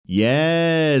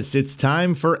Yes, it's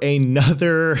time for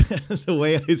another. The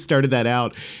way I started that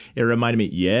out, it reminded me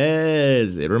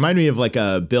of like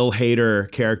a Bill Hader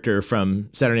character from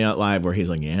Saturday Night Live where he's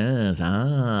like, yes, when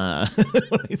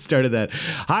I started that.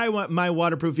 Hi, my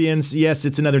Waterproofians. Yes,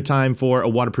 it's another time for a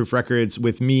Waterproof Records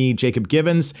with me, Jacob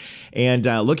Givens, and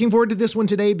looking forward to this one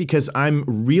today because I'm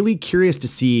really curious to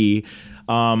see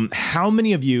how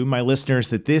many of you, my listeners,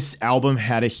 that this album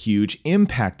had a huge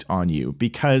impact on you,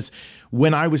 because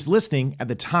when I was listening at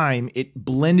the time, it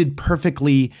blended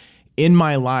perfectly in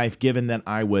my life, given that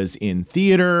I was in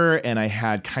theater and I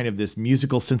had kind of this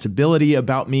musical sensibility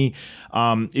about me.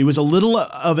 It was a little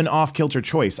of an off-kilter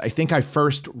choice. I think I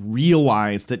first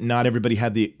realized that not everybody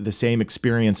had the same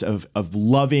experience of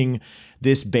loving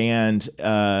this band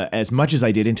as much as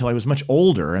I did until I was much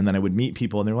older. And then I would meet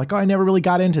people and they're like, oh, I never really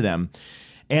got into them.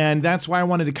 And that's why I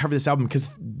wanted to cover this album,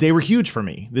 because they were huge for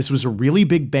me. This was a really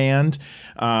big band.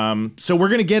 So we're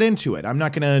going to get into it. I'm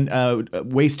not going to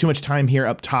waste too much time here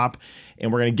up top,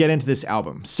 and we're going to get into this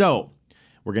album. So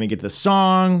we're going to get to the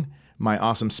song, my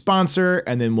awesome sponsor,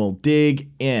 and then we'll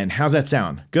dig in. How's that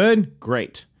sound? Good?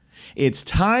 Great. It's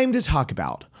time to talk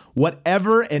about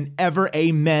Whatever and Ever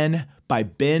Amen by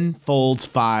Ben Folds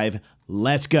 5.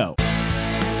 Let's go. Things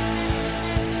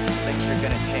are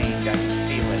going to change. I can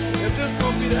feel it. If there's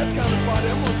going to be that kind of party,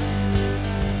 I'm going to...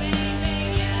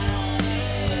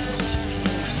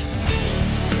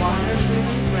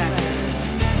 Waterproof Records.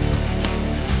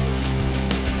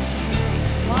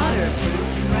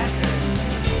 Waterproof Records.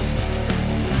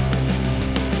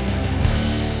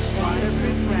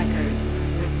 Waterproof Records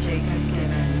with Jacob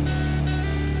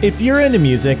Givens. If you're into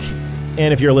music,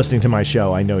 and if you're listening to my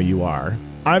show, I know you are,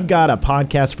 I've got a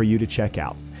podcast for you to check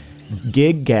out.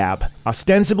 Gig Gab,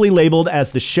 ostensibly labeled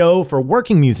as the show for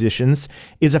working musicians,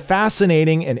 is a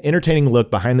fascinating and entertaining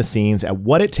look behind the scenes at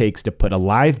what it takes to put a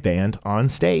live band on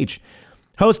stage.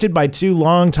 Hosted by two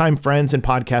longtime friends and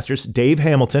podcasters, Dave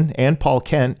Hamilton and Paul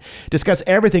Kent, discuss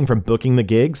everything from booking the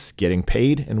gigs, getting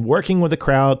paid, and working with the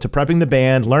crowd to prepping the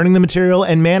band, learning the material,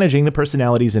 and managing the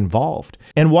personalities involved.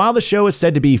 And while the show is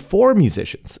said to be for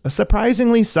musicians, a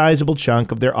surprisingly sizable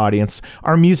chunk of their audience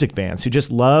are music fans who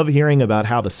just love hearing about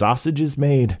how the sausage is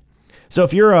made. So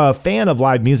if you're a fan of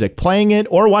live music, playing it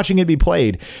or watching it be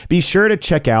played, be sure to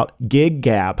check out Gig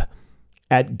Gab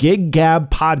at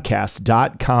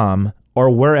giggabpodcast.com or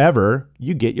wherever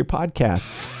you get your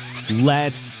podcasts.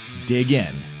 Let's dig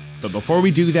in. But before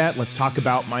we do that, let's talk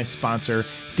about my sponsor,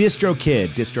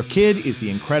 DistroKid. DistroKid is the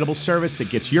incredible service that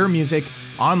gets your music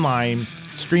online,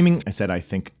 streaming. I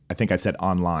think I said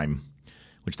online,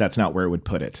 which that's not where it would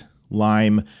put it.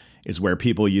 Lime is where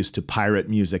people used to pirate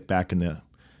music back in the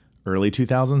early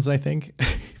 2000s, I think,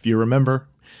 if you remember.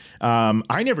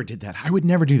 I never did that. I would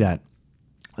never do that.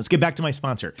 Let's get back to my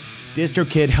sponsor.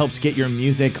 DistroKid helps get your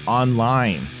music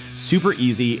online. Super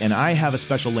easy, and I have a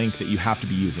special link that you have to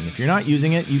be using. If you're not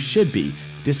using it, you should be.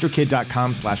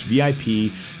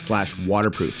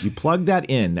 distrokid.com/VIP/waterproof. You plug that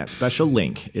in, that special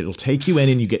link. It'll take you in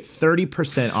and you get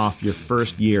 30% off your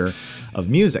first year of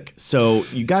music. So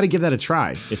you got to give that a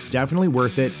try. It's definitely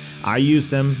worth it. I use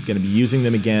them, going to be using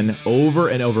them again over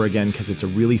and over again because it's a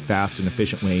really fast and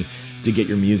efficient way to get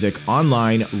your music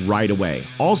online right away.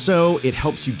 Also, it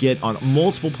helps you get on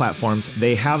multiple platforms.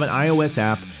 They have an iOS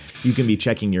app. You can be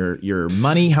checking your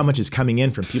money, how much is coming in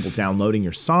from people downloading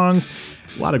your songs.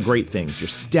 A lot of great things. Your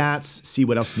stats, see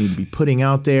what else you need to be putting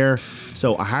out there.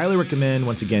 So I highly recommend,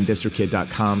 once again,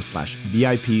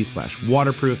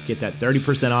 distrokid.com/VIP/waterproof. Get that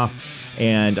 30% off.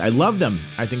 And I love them.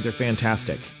 I think they're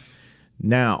fantastic.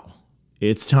 Now,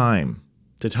 it's time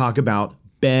to talk about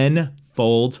Ben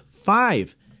Folds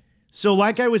 5. So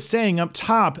like I was saying up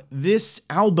top, this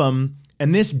album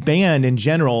and this band in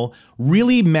general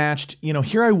really matched,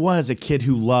 here I was, a kid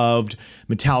who loved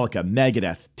Metallica,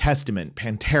 Megadeth, Testament,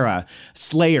 Pantera,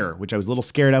 Slayer, which I was a little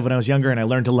scared of when I was younger and I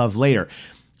learned to love later.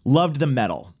 Loved the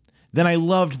metal. Then I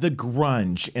loved the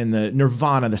grunge and the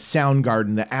Nirvana, the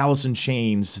Soundgarden, the Alice in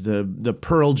Chains, the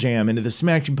Pearl Jam, and the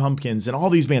Smashing Pumpkins, and all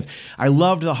these bands. I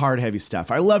loved the hard, heavy stuff.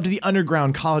 I loved the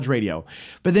underground college radio.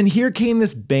 But then here came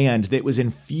this band that was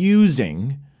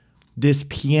infusing this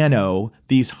piano,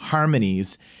 these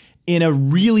harmonies, in a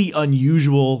really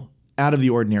unusual, out of the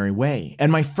ordinary way.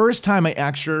 And my first time I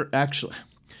actually,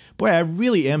 boy, I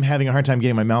really am having a hard time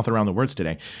getting my mouth around the words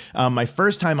today. My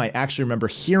first time I actually remember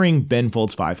hearing Ben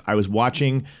Folds 5, I was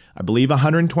watching, I believe,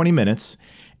 120 Minutes,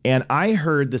 and I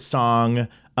heard the song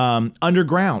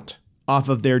Underground off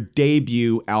of their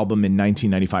debut album in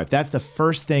 1995. That's the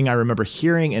first thing I remember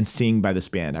hearing and seeing by this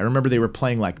band. I remember they were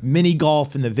playing like mini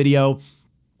golf in the video,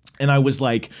 and I was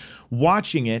like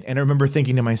watching it, and I remember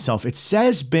thinking to myself, it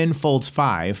says Ben Folds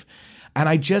 5. And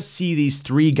I just see these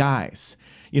three guys.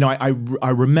 I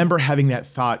remember having that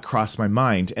thought cross my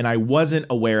mind, and I wasn't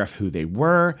aware of who they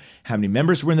were, how many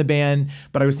members were in the band,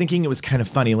 but I was thinking it was kind of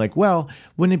funny. Like, well,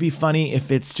 wouldn't it be funny if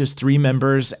it's just three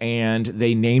members and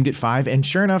they named it five? And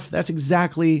sure enough, that's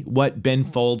exactly what Ben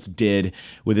Folds did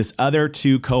with his other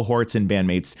two cohorts and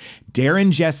bandmates,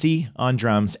 Darren Jesse on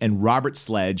drums and Robert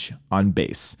Sledge on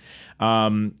bass.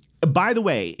 By the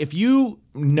way, if you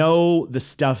know the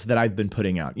stuff that I've been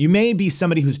putting out, you may be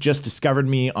somebody who's just discovered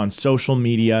me on social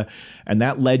media and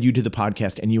that led you to the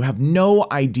podcast, and you have no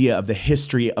idea of the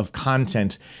history of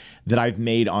content that I've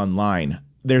made online.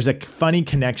 There's a funny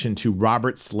connection to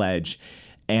Robert Sledge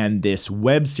and this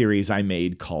web series I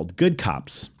made called Good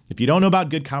Cops. If you don't know about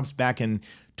Good Cops, back in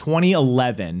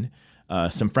 2011,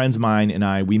 some friends of mine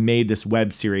and we made this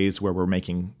web series where we're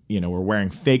wearing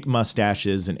fake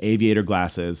mustaches and aviator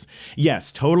glasses.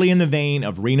 Yes, totally in the vein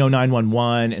of Reno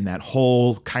 911 and that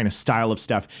whole kind of style of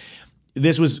stuff.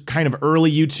 This was kind of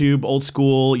early YouTube, old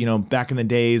school, back in the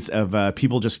days of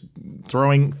people just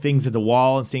throwing things at the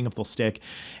wall and seeing if they'll stick.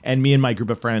 And me and my group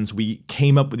of friends, we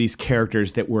came up with these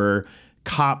characters that were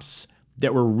cops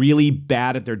that were really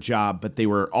bad at their job, but they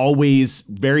were always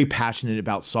very passionate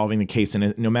about solving the case.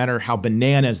 And no matter how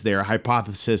bananas their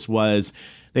hypothesis was,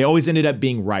 they always ended up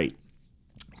being right.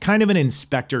 Kind of an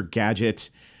Inspector Gadget.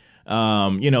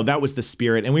 That was the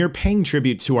spirit. And we were paying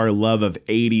tribute to our love of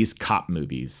 80s cop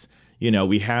movies.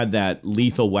 We had that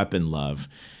Lethal Weapon love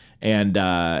and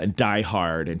Die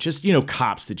Hard and just,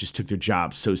 cops that just took their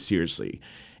jobs so seriously.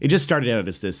 It just started out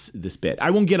as this bit. I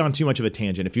won't get on too much of a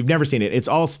tangent. If you've never seen it, it's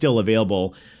all still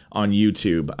available on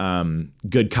YouTube.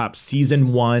 Good Cops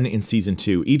Season 1 and Season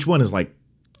 2. Each one is like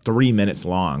 3 minutes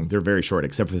long. They're very short,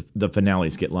 except for the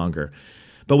finales get longer.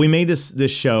 But we made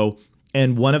this show,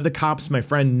 and one of the cops, my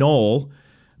friend Noel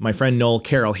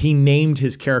Carroll, he named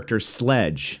his character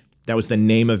Sledge. That was the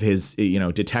name of his,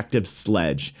 Detective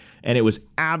Sledge. And it was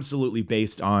absolutely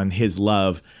based on his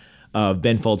love of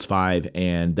Ben Folds 5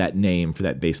 and that name for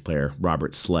that bass player,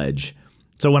 Robert Sledge.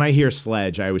 So when I hear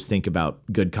Sledge, I always think about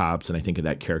Good Cops, and I think of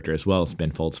that character as well as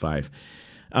Ben Folds 5.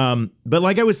 But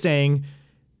like I was saying,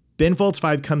 Ben Folds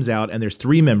 5 comes out, and there's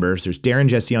three members. There's Darren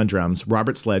Jesse on drums,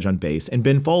 Robert Sledge on bass, and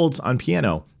Ben Folds on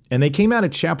piano. And they came out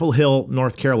of Chapel Hill,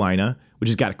 North Carolina, which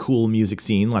has got a cool music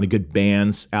scene, a lot of good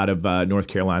bands out of North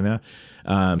Carolina.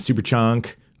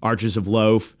 Superchunk, Archers of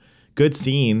Loaf, good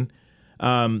scene.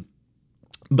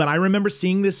 But I remember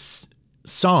seeing this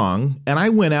song, and I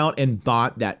went out and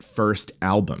bought that first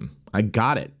album. I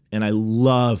got it, and I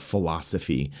love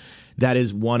Philosophy. That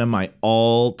is one of my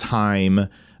all-time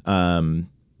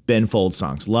Ben Folds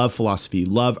songs. Love Philosophy,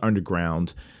 love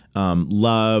Underground,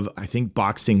 love, I think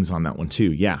Boxing's on that one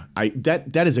too. Yeah,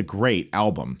 that is a great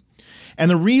album. And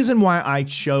the reason why I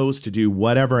chose to do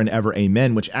Whatever and Ever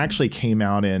Amen, which actually came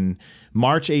out in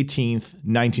March 18th,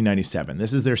 1997.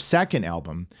 This is their second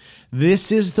album.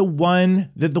 This is the one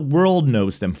that the world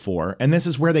knows them for, and this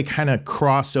is where they kind of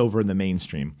cross over in the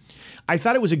mainstream. I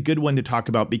thought it was a good one to talk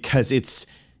about because it's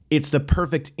the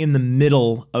perfect in the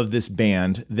middle of this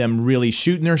band, them really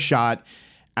shooting their shot,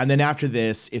 and then after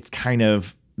this, it's kind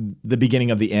of the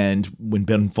beginning of the end when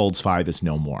Ben Folds 5 is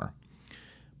no more.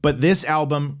 But this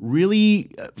album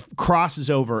really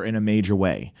crosses over in a major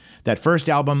way. That first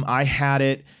album, I had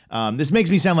it. This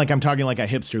makes me sound like I'm talking like a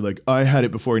hipster, like I had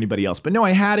it before anybody else. But no,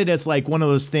 I had it as like one of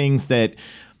those things that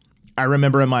I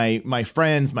remember in my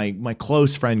friends, my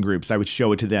close friend groups, I would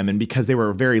show it to them. And because they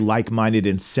were very like-minded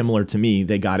and similar to me,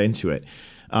 they got into it.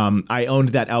 I owned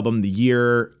that album the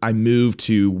year I moved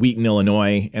to Wheaton,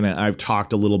 Illinois. And I've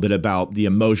talked a little bit about the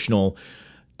emotional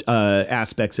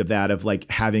aspects of that, of like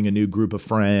having a new group of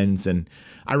friends. And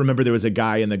I remember there was a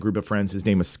guy in the group of friends, his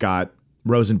name was Scott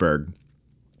Rosenberg,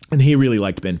 and he really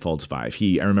liked Ben Folds 5.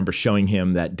 I remember showing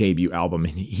him that debut album,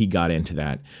 and he got into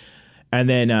that. And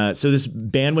then, so this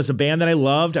band was a band that I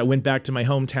loved. I went back to my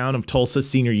hometown of Tulsa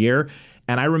senior year,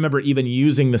 and I remember even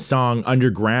using the song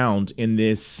Underground in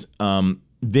this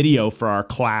video for our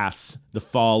class the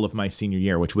fall of my senior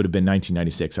year, which would have been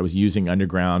 1996. I was using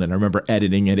Underground, and I remember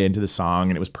editing it into the song,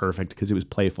 and it was perfect because it was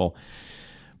playful.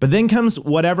 But then comes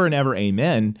Whatever and Ever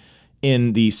Amen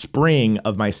in the spring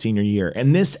of my senior year,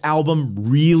 and this album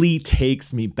really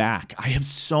takes me back. I have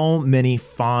so many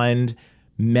fond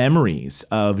memories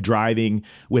of driving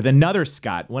with another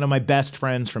Scott, one of my best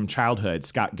friends from childhood,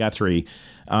 Scott Guthrie.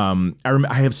 I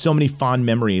have so many fond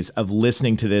memories of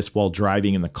listening to this while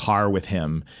driving in the car with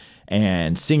him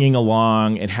and singing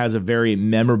along. It has a very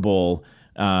memorable,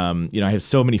 I have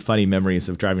so many funny memories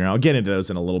of driving around. I'll get into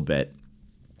those in a little bit.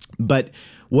 But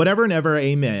Whatever and Ever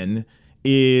Amen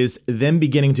is them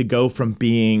beginning to go from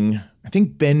being, I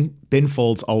think Ben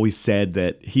Folds always said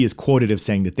that he is quoted as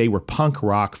saying that they were punk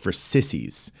rock for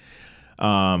sissies.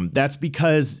 That's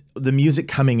because the music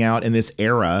coming out in this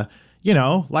era, you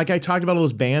know, like I talked about all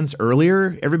those bands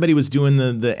earlier, everybody was doing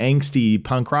the angsty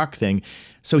punk rock thing.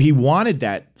 So he wanted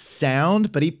that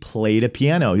sound, but he played a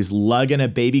piano. He's lugging a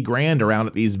baby grand around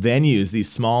at these venues,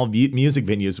 these small music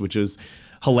venues, which was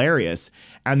hilarious.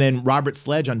 And then Robert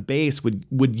Sledge on bass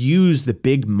would use the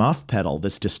big muff pedal,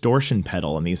 this distortion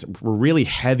pedal, and these were really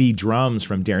heavy drums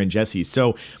from Darren Jesse.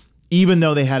 So even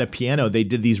though they had a piano, they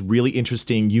did these really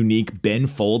interesting, unique Ben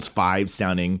Folds 5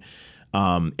 sounding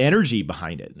energy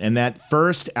behind it. And that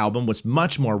first album was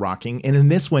much more rocking. And in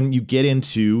this one, you get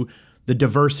into the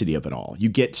diversity of it all. You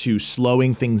get to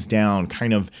slowing things down,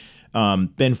 kind of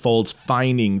Ben Folds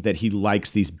finding that he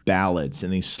likes these ballads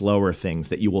and these slower things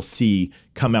that you will see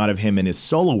come out of him in his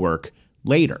solo work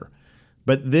later.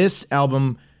 But this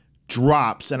album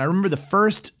drops, and I remember the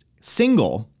first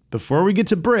single, before we get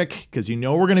to Brick, because you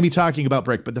know we're going to be talking about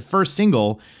Brick, but the first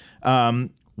single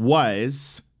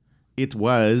was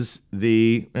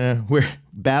the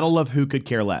Battle of Who Could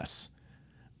Care Less.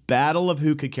 Battle of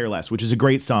Who Could Care Less, which is a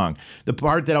great song. The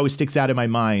part that always sticks out in my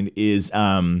mind is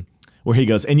where he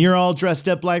goes, and you're all dressed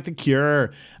up like The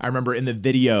Cure. I remember in the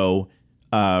video,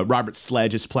 Robert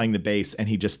Sledge is playing the bass and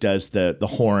he just does the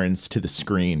horns to the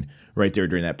screen right there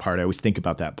during that part. I always think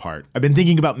about that part. I've been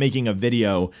thinking about making a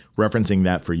video referencing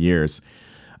that for years.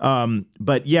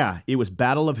 But yeah, it was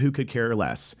Battle of Who Could Care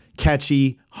Less.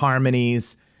 Catchy,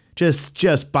 harmonies,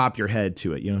 just bop your head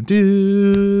to it, you know.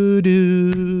 Do,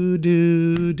 do,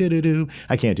 do, do, do, do.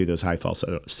 I can't do those high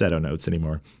falsetto notes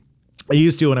anymore. I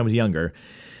used to when I was younger,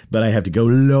 but I have to go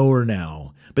lower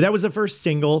now. But that was the first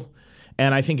single,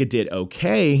 and I think it did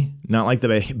okay. Not like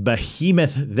the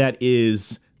behemoth that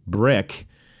is Brick,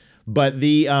 but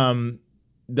the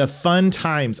fun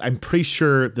times. I'm pretty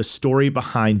sure the story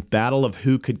behind Battle of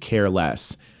Who Could Care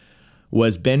Less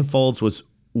was Ben Folds was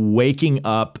waking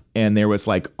up and there was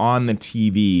like on the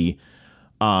TV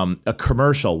a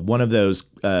commercial, one of those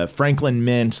Franklin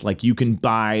Mint, like you can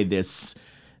buy this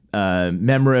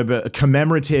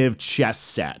commemorative chess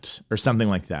set or something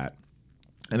like that.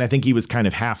 And I think he was kind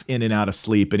of half in and out of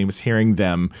sleep and he was hearing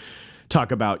them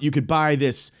talk about, you could buy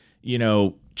this, you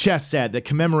know, chess set that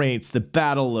commemorates the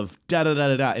battle of da da da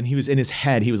da da. And he was in his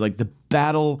head, he was like, the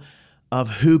battle of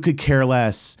who could care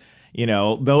less. You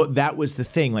know, though that was the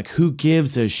thing, like who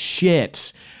gives a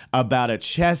shit about a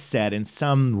chess set in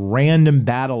some random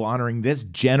battle honoring this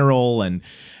general and,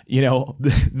 you know,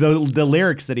 the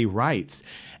lyrics that he writes.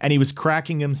 And he was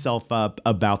cracking himself up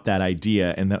about that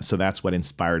idea. And so that's what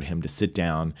inspired him to sit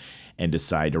down and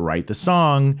decide to write the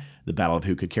song, The Battle of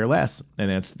Who Could Care Less.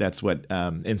 And that's what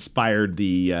inspired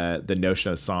the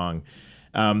notion of the song.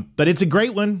 But it's a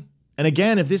great one. And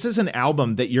again, if this is an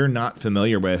album that you're not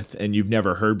familiar with and you've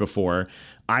never heard before,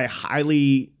 I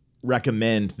highly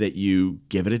recommend that you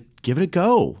give it a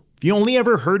go. If you only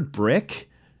ever heard Brick,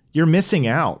 you're missing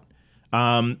out.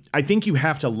 I think you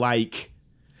have to like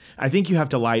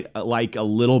a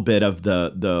little bit of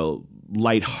the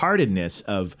lightheartedness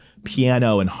of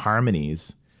piano and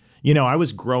harmonies. You know, I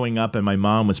was growing up and my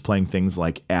mom was playing things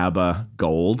like ABBA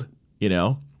Gold, you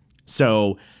know,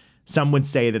 so some would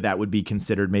say that would be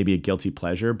considered maybe a guilty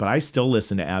pleasure, but I still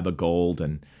listen to ABBA Gold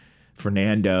and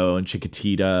Fernando and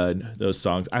Chiquitita and those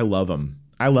songs. I love them.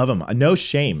 No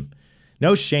shame.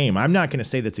 I'm not going to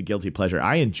say that's a guilty pleasure.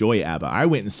 I enjoy ABBA. I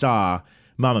went and saw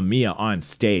Mamma Mia on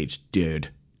stage, dude.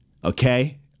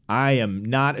 Okay? I am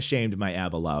not ashamed of my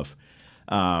ABBA love.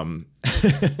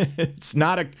 It's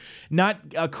not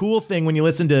a cool thing when you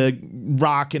listen to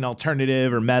rock and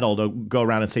alternative or metal to go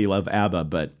around and say you love ABBA,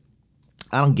 but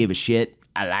I don't give a shit.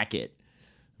 I like it.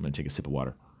 I'm going to take a sip of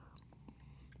water.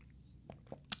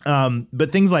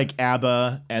 But things like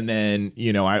ABBA, and then,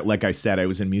 you know, like I said, I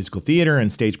was in musical theater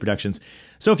and stage productions.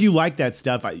 So if you like that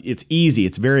stuff, it's easy.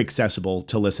 It's very accessible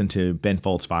to listen to Ben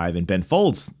Folds 5 and Ben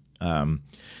Folds.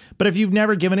 But if you've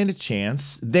never given it a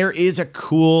chance, there is a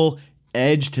cool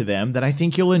edge to them that I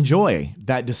think you'll enjoy.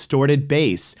 That distorted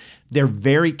bass. They're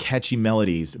very catchy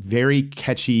melodies, very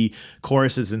catchy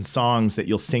choruses and songs that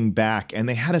you'll sing back. And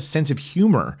they had a sense of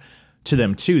humor to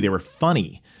them too. They were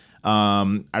funny.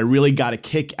 I really got a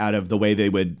kick out of the way they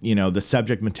would, you know, the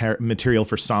subject material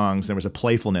for songs. There was a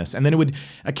playfulness. And then it would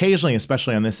occasionally,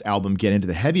 especially on this album, get into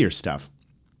the heavier stuff.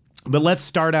 But let's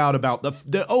start out about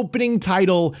the opening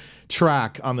title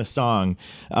track on the song.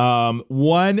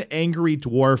 One Angry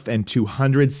Dwarf and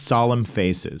 200 Solemn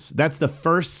Faces. That's the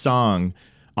first song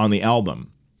on the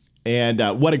album. And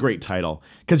what a great title.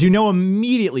 Because you know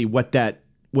immediately what that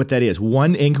what that is.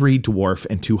 One angry dwarf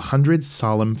and 200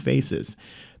 solemn faces.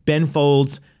 Ben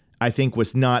Folds, I think,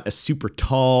 was not a super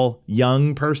tall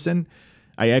young person.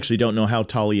 I actually don't know how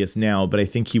tall he is now, but I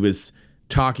think he was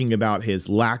talking about his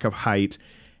lack of height.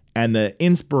 And the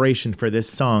inspiration for this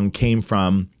song came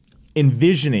from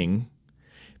envisioning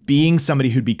being somebody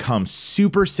who'd become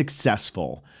super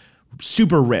successful,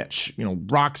 super rich,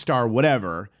 rock star,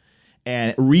 whatever,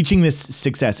 and reaching this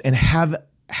success and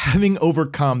having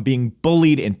overcome being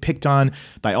bullied and picked on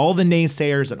by all the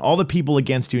naysayers and all the people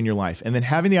against you in your life, and then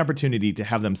having the opportunity to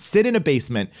have them sit in a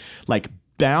basement like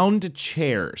bound to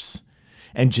chairs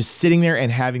and just sitting there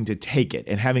and having to take it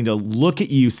and having to look at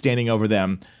you standing over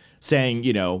them saying,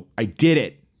 I did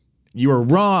it. You were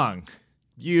wrong.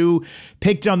 You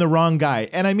picked on the wrong guy.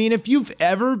 And I mean, if you've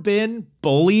ever been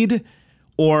bullied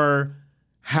or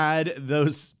had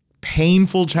those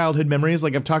painful childhood memories,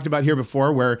 like I've talked about here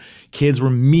before, where kids were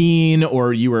mean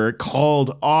or you were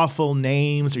called awful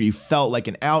names or you felt like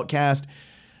an outcast,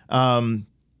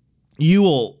 you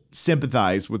will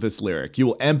sympathize with this lyric. You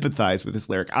will empathize with this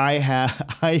lyric. I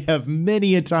have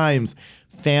many a times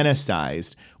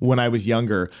fantasized when I was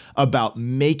younger about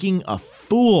making a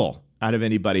fool out of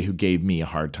anybody who gave me a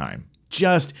hard time.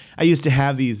 I used to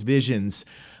have these visions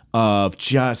of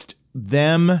just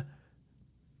them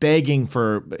begging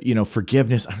for,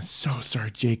 forgiveness. I'm so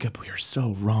sorry, Jacob. We are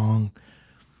so wrong.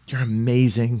 You're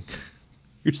amazing.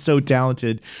 You're so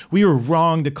talented. We were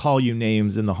wrong to call you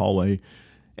names in the hallway.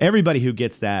 Everybody who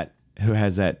gets that, who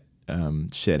has that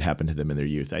shit happen to them in their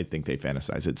youth, I think they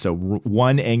fantasize it. So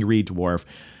one angry dwarf.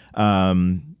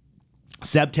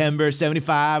 September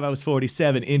 75, I was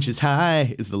 47 inches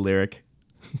high is the lyric.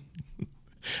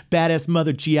 Badass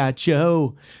mother G.I.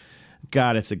 Joe.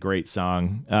 God, it's a great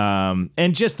song.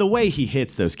 And just the way he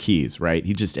hits those keys, right?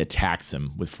 He just attacks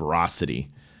him with ferocity.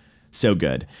 So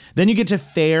good. Then you get to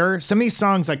Fair. Some of these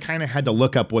songs I kind of had to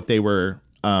look up what they were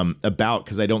about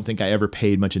because I don't think I ever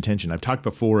paid much attention. I've talked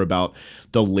before about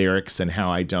the lyrics and how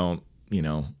I don't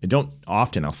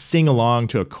often. I'll sing along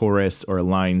to a chorus or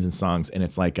lines in songs and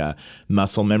it's like a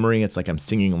muscle memory. It's like I'm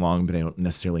singing along, but I don't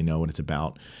necessarily know what it's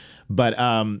about. But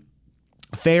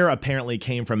Fair apparently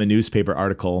came from a newspaper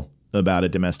article about a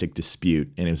domestic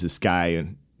dispute. And it was this guy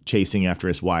chasing after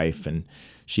his wife and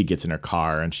she gets in her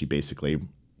car and she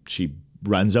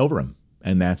runs over him.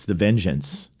 And that's the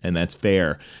vengeance. And that's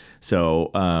Fair.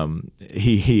 So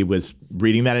he was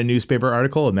reading that in a newspaper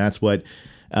article, and that's what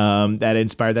that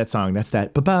inspired that song. That's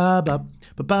that ba-ba-ba,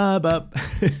 ba-ba-ba,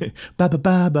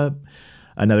 ba-ba-ba-ba.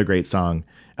 Another great song.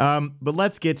 But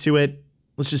let's get to it.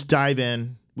 Let's just dive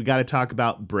in. We got to talk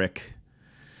about Brick.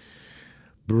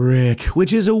 Brick,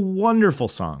 which is a wonderful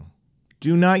song.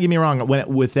 Do not get me wrong.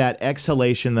 With that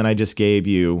exhalation that I just gave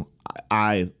you,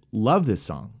 I love this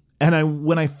song. And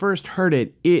when I first heard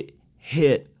it, it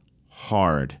hit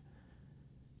hard.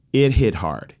 It hit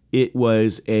hard. It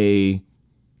was a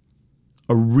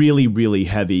really, really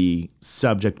heavy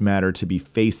subject matter to be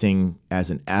facing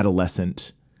as an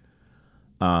adolescent.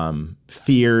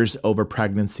 Fears over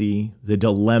pregnancy, the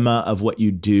dilemma of what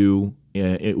you do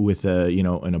with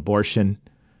an abortion,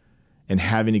 and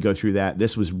having to go through that.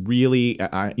 This was really,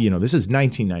 this is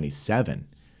 1997.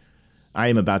 I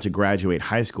am about to graduate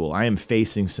high school. I am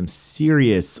facing some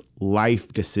serious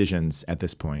life decisions at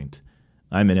this point.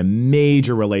 I'm in a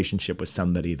major relationship with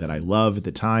somebody that I love at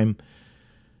the time.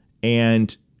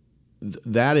 And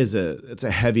it's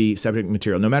a heavy subject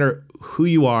material. No matter who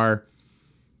you are,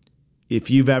 if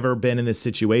you've ever been in this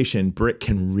situation, Brick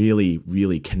can really,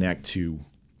 really connect to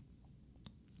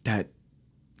that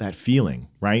feeling,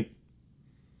 right?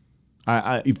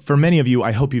 For many of you,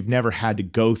 I hope you've never had to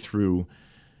go through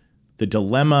the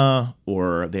dilemma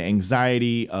or the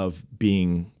anxiety of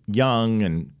being young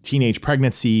and teenage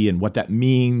pregnancy and what that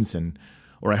means,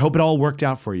 or I hope it all worked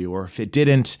out for you, or if it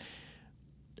didn't,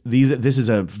 this is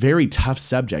a very tough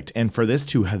subject, and for this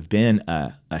to have been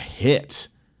a hit,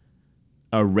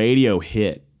 a radio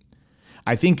hit,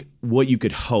 I think what you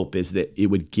could hope is that it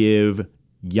would give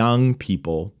young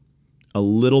people a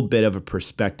little bit of a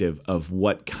perspective of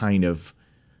what kind of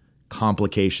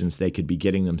complications they could be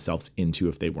getting themselves into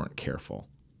if they weren't careful.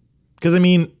 Because, I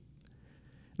mean,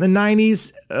 in the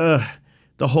 90s,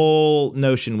 the whole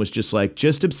notion was just like,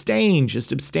 just abstain,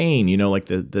 like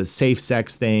the safe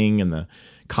sex thing and the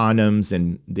condoms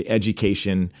and the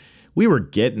education. We were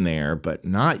getting there, but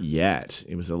not yet.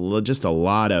 It was just a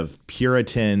lot of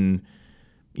Puritan,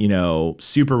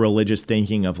 super religious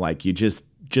thinking of like, you just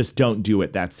don't do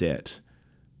it. That's it.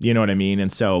 You know what I mean?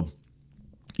 And so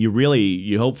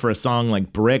you hope for a song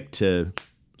like Brick to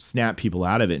snap people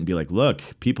out of it and be like, look,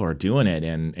 people are doing it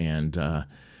and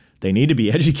they need to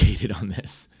be educated on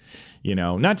this.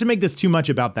 Not to make this too much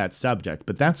about that subject,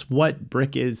 but that's what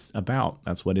Brick is about.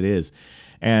 That's what it is.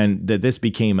 And that this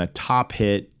became a top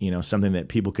hit, something that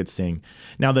people could sing.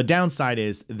 Now, the downside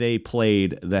is they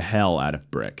played the hell out of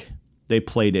Brick. They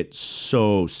played it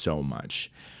so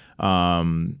much.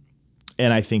 And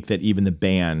I think that even the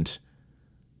band,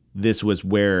 this was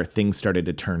where things started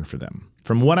to turn for them.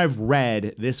 From what I've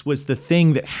read, this was the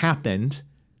thing that happened,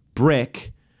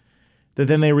 Brick, that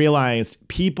then they realized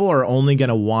people are only going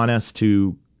to want us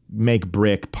to make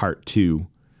Brick Part 2.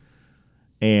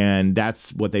 And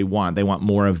that's what they want. They want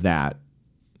more of that.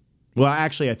 Well,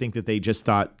 actually, I think that they just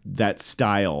thought that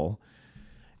style,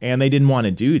 and they didn't want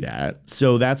to do that.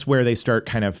 So that's where they start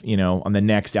kind of, on the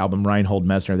next album, Reinhold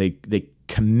Messner, they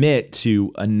commit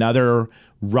to another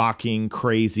rocking,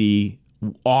 crazy,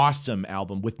 awesome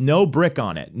album with no Brick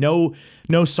on it. No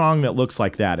song that looks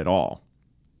like that at all.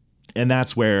 And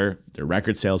that's where their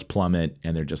record sales plummet,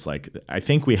 and they're just like, I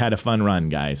think we had a fun run,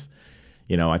 guys.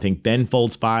 I think Ben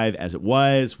Folds 5 as it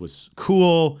was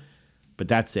cool, but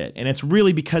that's it. And it's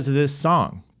really because of this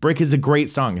song. Brick is a great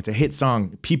song. It's a hit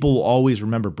song. People will always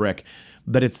remember Brick,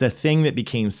 but it's the thing that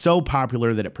became so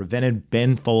popular that it prevented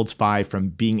Ben Folds 5 from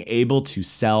being able to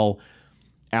sell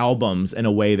albums in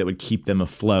a way that would keep them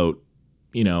afloat,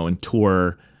 and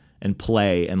tour and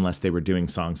play unless they were doing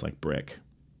songs like Brick,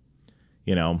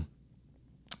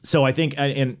 So I think,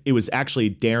 and it was actually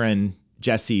Darren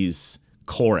Jesse's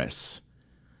chorus,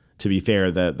 to be fair,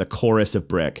 the chorus of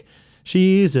Brick.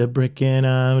 She's a brick and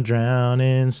I'm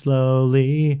drowning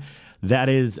slowly. That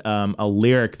is a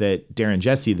lyric that Darren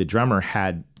Jesse, the drummer,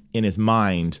 had in his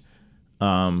mind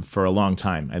for a long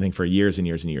time. I think for years and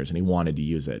years and years, and he wanted to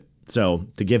use it. So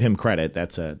to give him credit,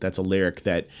 that's a lyric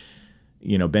that,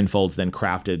 Ben Folds then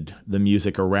crafted the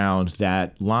music around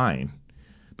that line.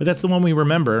 But that's the one we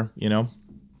remember,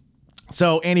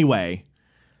 So anyway,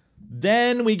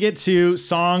 then we get to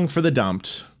Song for the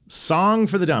Dumped. Song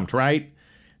for the Dumped, right?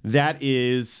 That's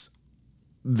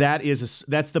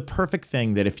the perfect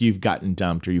thing that if you've gotten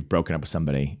dumped or you've broken up with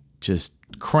somebody, just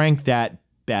crank that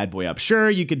bad boy up. Sure,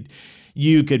 you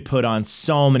could put on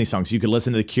so many songs. You could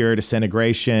listen to The Cure,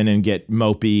 Disintegration, and get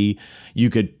mopey. You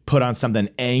could put on something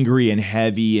angry and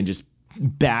heavy and just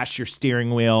bash your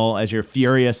steering wheel as you're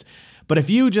furious. But if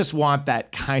you just want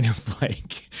that kind of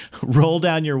like roll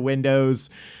down your windows,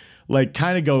 like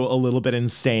kind of go a little bit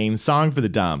insane, Song for the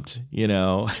Dumped,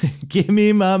 give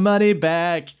me my money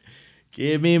back.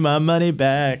 Give me my money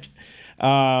back.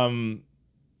 Yeah.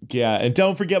 And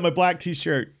don't forget my black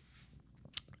t-shirt.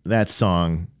 That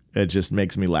song, it just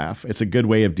makes me laugh. It's a good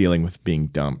way of dealing with being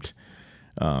dumped.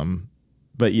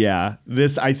 But yeah,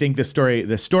 I think the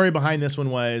story behind this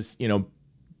one was,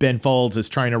 Ben Folds is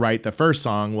trying to write the first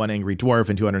song, One Angry Dwarf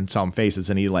and 200 Solemn Faces.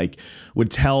 And he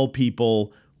would tell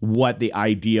people what the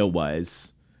idea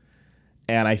was.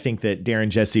 And I think that Darren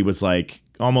Jesse was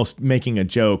almost making a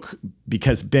joke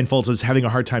because Ben Folds was having a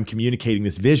hard time communicating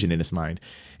this vision in his mind.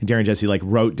 And Darren Jesse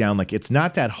wrote down it's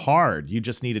not that hard. You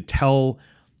just need to tell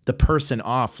the person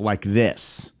off like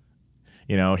this.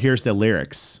 Here's the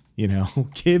lyrics,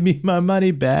 give me my money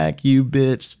back, you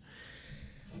bitch.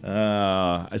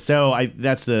 So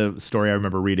that's the story I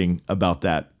remember reading about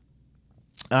that.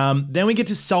 Then we get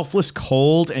to Selfless,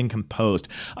 Cold, and Composed.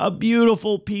 A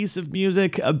beautiful piece of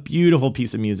music,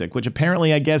 which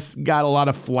apparently I guess got a lot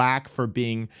of flack for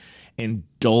being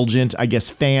indulgent. I guess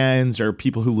fans or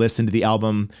people who listened to the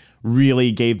album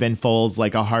really gave Ben Folds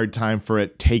a hard time for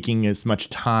it taking as much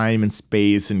time and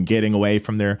space and getting away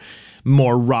from their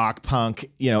more rock punk,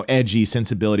 edgy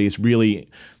sensibilities, really,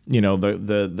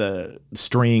 the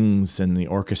strings and the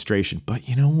orchestration. But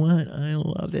you know what? I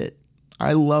love it.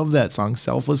 I love that song,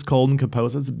 Selfless, Cold, and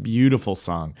Composed. It's a beautiful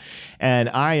song. And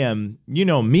I am,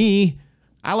 me,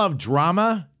 I love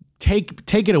drama. Take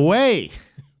it away.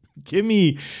 Give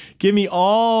me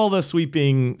all the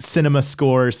sweeping cinema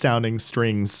score sounding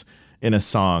strings in a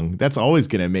song. That's always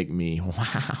going to make me,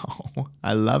 wow,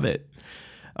 I love it.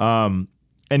 And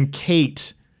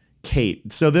Kate.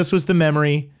 So this was the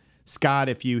memory. Scott,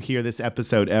 if you hear this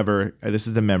episode ever, this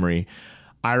is the memory.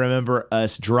 I remember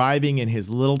us driving in his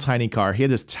little tiny car. He had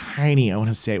this tiny, I want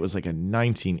to say it was a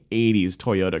 1980s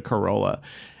Toyota Corolla.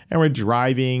 And we're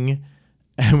driving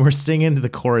and we're singing to the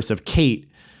chorus of Kate.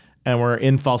 And we're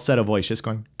in falsetto voice, just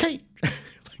going, Kate,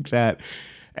 like that.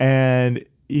 And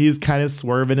he's kind of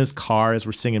swerving his car as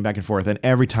we're singing back and forth. And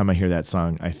every time I hear that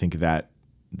song, I think of that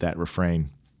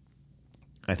refrain.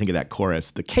 I think of that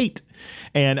chorus, the Kate.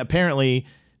 And apparently,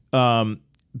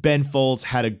 Ben Folds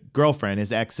had a girlfriend,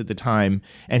 his ex at the time,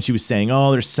 and she was saying,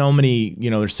 oh, there's so many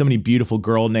beautiful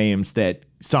girl names that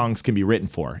songs can be written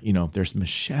for. There's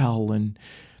Michelle and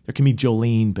There can be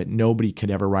Jolene, but nobody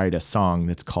could ever write a song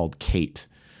that's called Kate,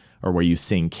 or where you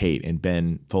sing Kate. And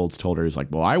Ben Folds told her, he's like,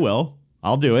 well, I will.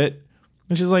 I'll do it.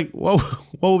 And she's like, whoa,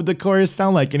 what would the chorus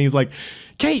sound like? And he's like,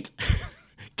 Kate,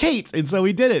 Kate. And so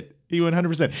he did it. He went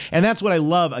 100%. And that's what I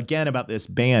love, again, about this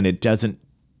band. It doesn't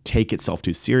take itself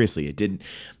too seriously.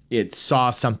 It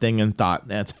saw something and thought,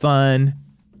 that's fun.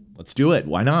 Let's do it.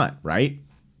 Why not? Right?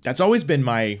 That's always been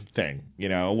my thing.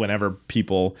 Whenever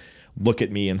people look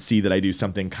at me and see that I do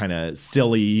something kind of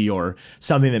silly or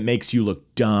something that makes you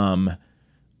look dumb,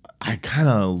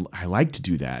 I like to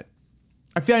do that.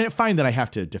 I find that I have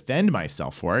to defend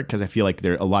myself for it because I feel like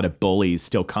a lot of bullies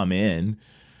still come in.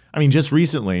 I mean, just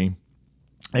recently,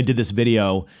 I did this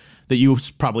video that you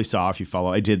probably saw if you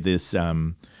follow. I did this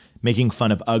making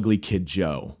fun of Ugly Kid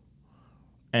Joe.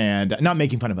 And not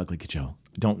making fun of Ugly Kid Joe.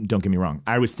 Don't get me wrong.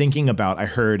 I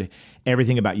heard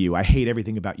Everything About You. I Hate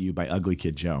Everything About You by Ugly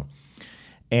Kid Joe.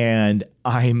 And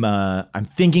I'm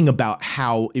thinking about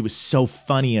how it was so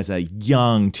funny as a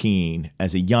young teen,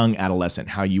 as a young adolescent,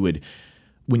 how you would,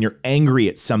 when you're angry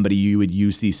at somebody, you would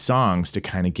use these songs to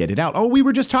kind of get it out. Oh, we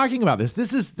were just talking about this.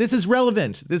 This is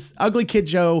relevant. This Ugly Kid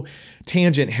Joe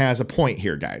tangent has a point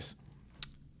here, guys.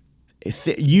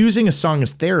 Using a song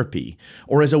as therapy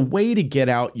or as a way to get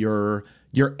out your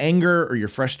anger or your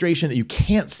frustration that you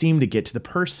can't seem to get to the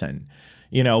person.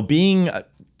 Being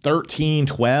 13,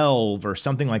 12 or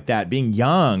something like that, being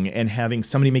young and having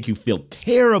somebody make you feel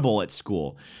terrible at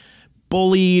school,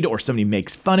 bullied, or somebody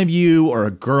makes fun of you, or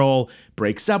a girl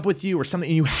breaks up with you or something,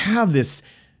 and you have this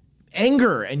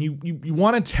anger and you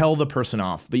want to tell the person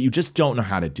off, but you just don't know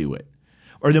how to do it.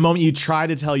 Or the moment you try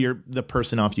to tell the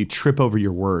person off, you trip over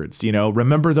your words.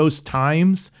 Remember those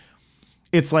times?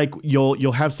 It's like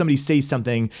you'll have somebody say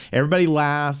something, everybody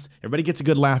laughs, everybody gets a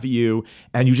good laugh at you,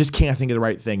 and you just can't think of the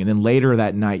right thing. And then later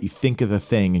that night, you think of the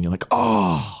thing, and you're like,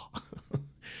 oh.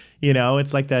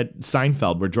 It's like that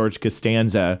Seinfeld where George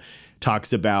Costanza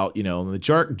talks about,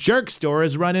 the jerk store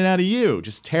is running out of you.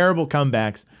 Just terrible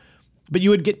comebacks. But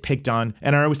you would get picked on.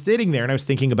 And I was sitting there, and I was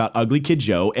thinking about Ugly Kid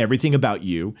Joe, Everything About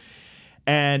You.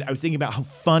 And I was thinking about how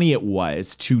funny it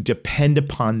was to depend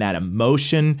upon that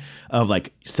emotion of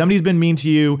like, somebody's been mean to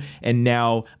you, and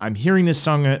now I'm hearing this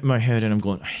song in my head and I'm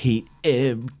going, I hate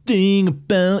everything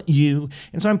about you.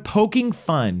 And so I'm poking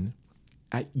fun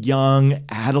at young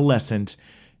adolescent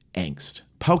angst,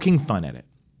 poking fun at it.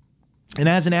 And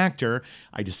as an actor,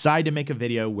 I decide to make a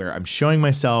video where I'm showing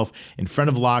myself in front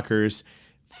of lockers,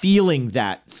 feeling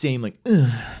that same like,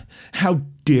 how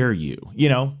dare you,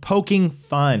 poking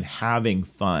fun, having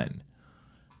fun.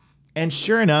 And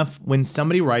sure enough, when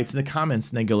somebody writes in the comments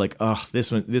and they go like, oh,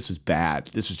 this was bad.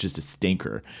 This was just a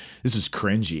stinker. This was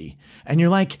cringy. And you're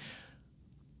like,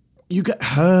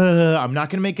 I'm not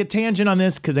going to make a tangent on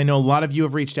this because I know a lot of you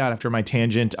have reached out after my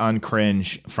tangent on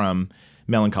cringe from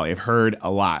Melancholy. I've heard a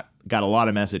lot, got a lot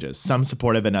of messages. Some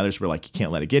supportive and others were like, you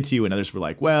can't let it get to you. And others were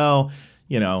like, well,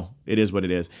 it is what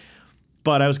it is.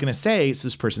 But I was going to say, so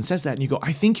this person says that and you go,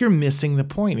 I think you're missing the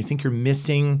point. I think you're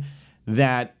missing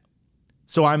that.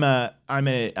 So I'm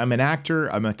an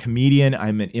actor, I'm a comedian,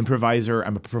 I'm an improviser,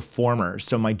 I'm a performer.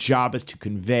 So my job is to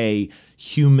convey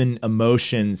human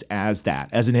emotions as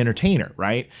an entertainer,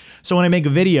 right? So when I make a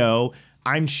video,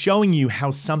 I'm showing you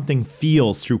how something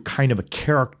feels through kind of a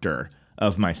character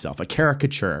of myself, a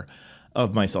caricature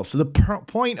of myself. So the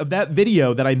point of that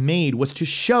video that I made was to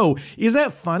show, is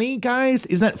that funny, guys?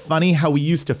 Isn't that funny how we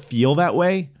used to feel that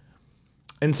way?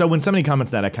 And so when somebody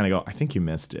comments that, I kind of go, I think you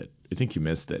missed it. I think you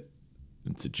missed it.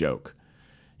 It's a joke.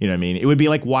 You know what I mean? It would be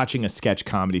like watching a sketch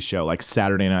comedy show like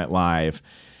Saturday Night Live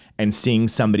and seeing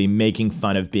somebody making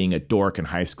fun of being a dork in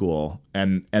high school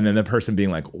and then the person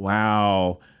being like,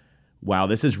 wow,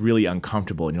 this is really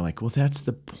uncomfortable. And you're like, well, that's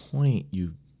the point,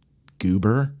 you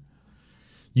goober.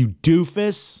 You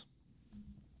doofus.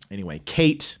 Anyway,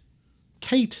 Kate.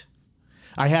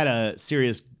 I had a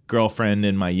serious girlfriend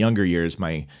in my younger years,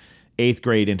 my 8th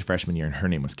grade into freshman year, and her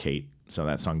name was Kate. So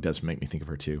that song does make me think of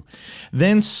her too.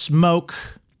 Then Smoke,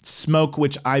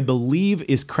 which I believe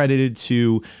is credited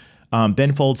to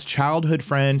Ben Folds' childhood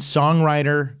friend,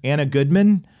 songwriter, Anna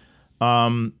Goodman.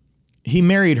 He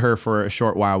married her for a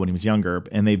short while when he was younger,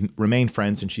 and they've remained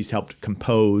friends, and she's helped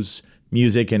compose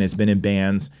music and has been in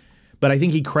bands. But I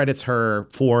think he credits her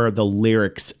for the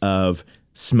lyrics of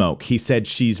Smoke. He said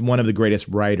she's one of the greatest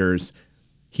writers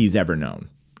he's ever known.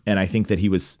 And I think that he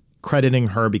was crediting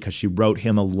her because she wrote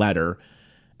him a letter,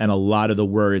 and a lot of the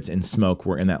words in Smoke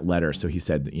were in that letter. So he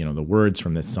said, the words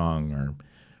from this song are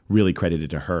really credited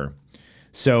to her.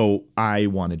 So I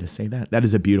wanted to say that. That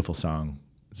is a beautiful song.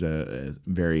 It's a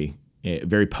very,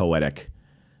 very poetic,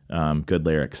 good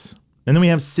lyrics. And then we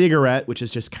have Cigarette, which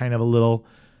is just kind of a little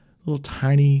little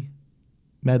tiny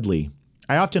medley.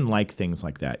 I often like things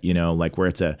like that, like where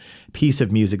it's a piece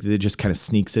of music that just kind of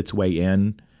sneaks its way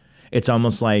in. It's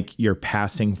almost like you're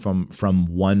passing from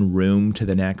one room to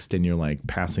the next, and you're like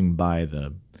passing by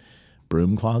the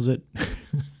broom closet.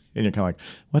 And you're kind of like,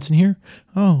 what's in here?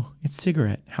 Oh, it's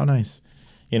cigarette. How nice.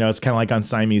 It's kind of like on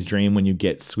Siamese Dream when you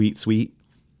get sweet, sweet.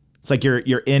 It's like you're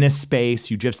in a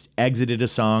space. You just exited a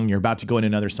song. You're about to go in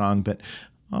another song. But,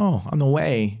 on the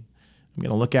way, I'm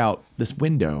going to look out this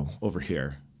window over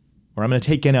here. Or I'm going to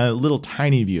take in a little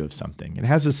tiny view of something. It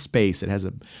has a space. It has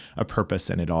a purpose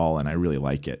in it all. And I really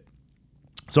like it.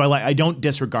 So I don't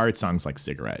disregard songs like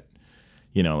Cigarette.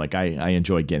 I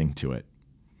enjoy getting to it.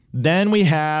 Then we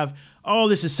have,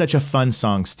 this is such a fun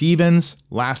song, Stevens'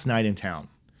 Last Night in Town.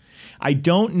 I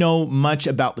don't know much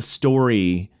about the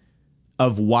story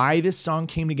of why this song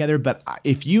came together, but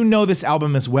if you know this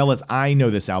album as well as I know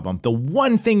this album, the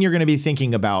one thing you're going to be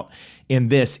thinking about in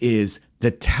this is the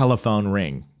telephone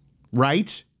ring,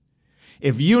 right?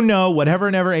 If you know Whatever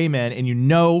and Ever Amen, and you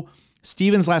know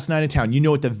Stevens' Last Night in Town, you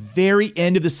know at the very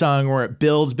end of the song where it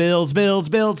builds,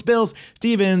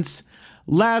 Stevens'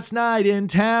 Last Night in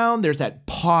Town, there's that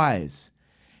pause.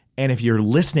 And if you're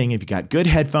listening, if you got good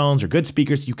headphones or good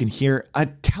speakers, you can hear a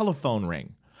telephone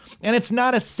ring. And it's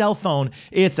not a cell phone,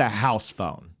 it's a house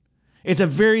phone. It's a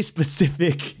very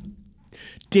specific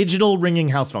digital ringing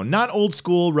house phone. Not old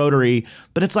school rotary,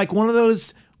 but it's like one of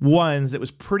those ones that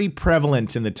was pretty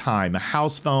prevalent in the time. A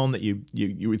house phone that you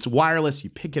it's wireless, you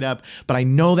pick it up. But I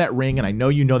know that ring, and I know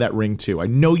you know that ring too. I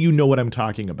know you know what I'm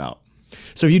talking about.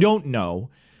 So if you don't know,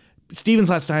 Stevens'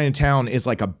 Last Night in Town is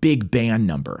like a big band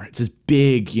number. It's this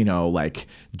big, like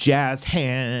jazz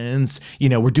hands,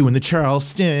 we're doing the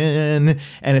Charleston,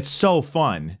 and it's so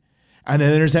fun. And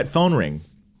then there's that phone ring.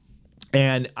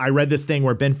 And I read this thing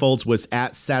where Ben Folds was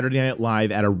at Saturday Night Live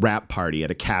at a rap party,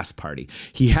 at a cast party.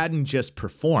 He hadn't just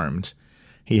performed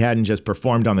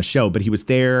on the show, but he was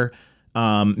there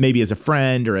maybe as a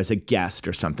friend or as a guest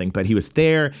or something, but he was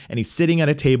there, and he's sitting at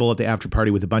a table at the after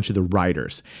party with a bunch of the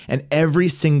writers, and every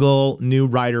single new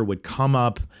writer would come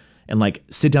up and like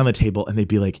sit down at the table, and they'd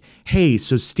be like, hey,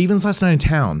 so Stevens' Last Night in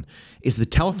Town, is the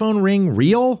telephone ring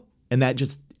real? And that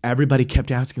just, everybody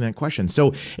kept asking that question.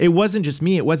 So it wasn't just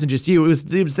me, it wasn't just you, it was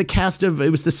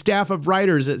the staff of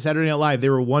writers at Saturday Night Live. They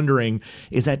were wondering,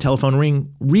 is that telephone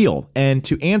ring real? And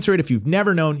to answer it, if you've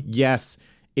never known, yes,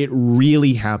 it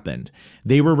really happened.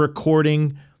 They were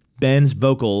recording Ben's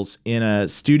vocals in a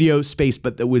studio space,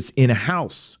 but that was in a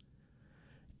house.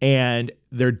 And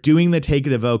they're doing the take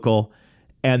of the vocal,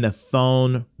 and the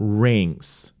phone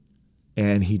rings.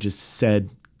 And he just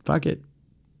said, fuck it,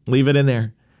 leave it in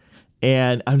there.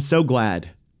 And I'm so glad.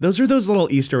 Those are those little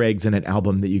Easter eggs in an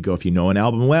album that you go, if you know an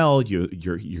album well, you're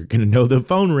going to know the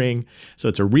phone ring. So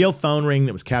it's a real phone ring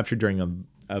that was captured during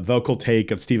a vocal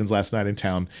take of Stevens' Last Night in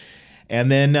Town. And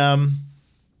then, and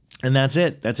that's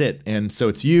it. That's it. And so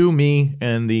it's you, me,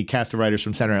 and the cast of writers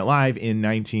from Saturday Night Live in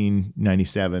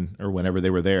 1997 or whenever they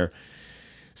were there.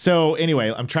 So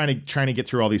anyway, I'm trying to get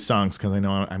through all these songs because I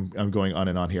know I'm going on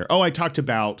and on here. Oh, I talked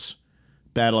about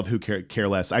Battle of Who Care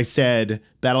Less. I said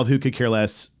Battle of Who Could Care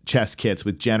Less chess kits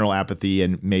with general apathy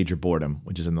and major boredom,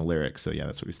 which is in the lyrics. So yeah,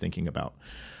 that's what he was thinking about.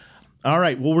 All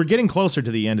right. Well, we're getting closer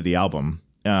to the end of the album.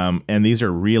 And these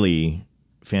are really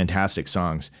fantastic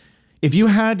songs. If you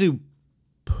had to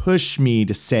push me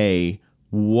to say,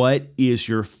 what is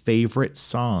your favorite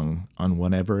song on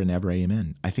Whatever and Ever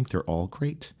Amen? I think they're all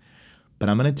great. But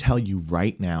I'm going to tell you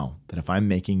right now that if I'm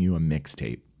making you a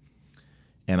mixtape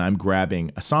and I'm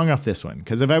grabbing a song off this one,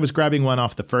 because if I was grabbing one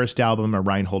off the first album or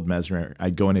Reinhold Messner,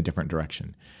 I'd go in a different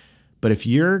direction. But if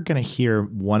you're going to hear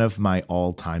one of my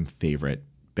all-time favorite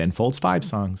Ben Folds 5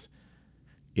 songs,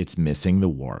 it's Missing the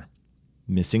War.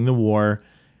 Missing the War.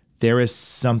 There is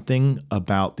something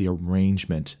about the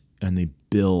arrangement and the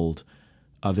build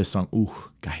of this song.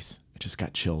 Ooh, guys, I just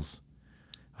got chills.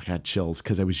 I got chills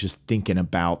because I was just thinking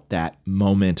about that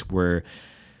moment where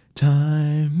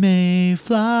time may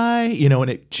fly, and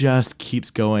it just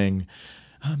keeps going.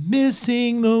 I'm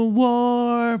missing the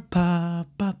war, ba,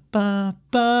 ba, ba,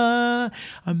 ba.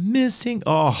 I'm missing.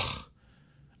 Oh,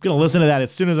 I'm going to listen to that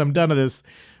as soon as I'm done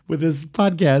with this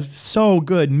podcast. So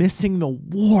good. Missing the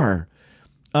war.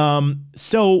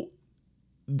 So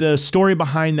the story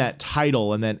behind that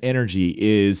title and that energy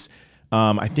is,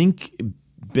 I think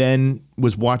Ben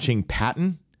was watching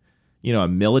Patton, a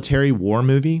military war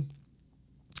movie.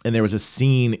 And there was a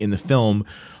scene in the film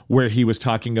where he was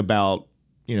talking about,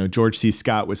 George C.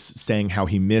 Scott was saying how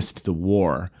he missed the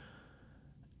war.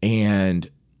 And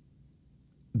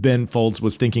Ben Folds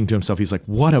was thinking to himself, he's like,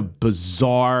 what a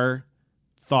bizarre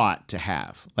thought to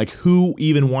have. Like, who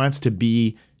even wants to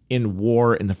be in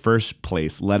war in the first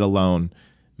place, let alone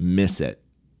miss it.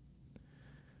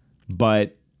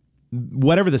 But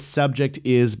whatever the subject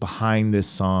is behind this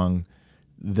song,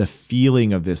 the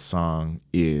feeling of this song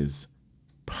is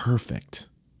perfect.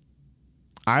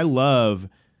 I love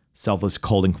Selfless,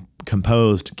 Cold and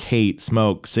Composed, Kate,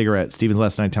 Smoke, Cigarette, Stephen's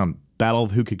Last Night in Town, Battle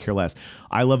of Who Could Care Less.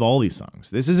 I love all these songs.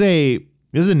 This is a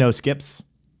no skips.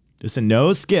 This is a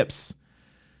no skips.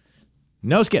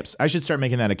 No skips. I should start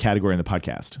making that a category in the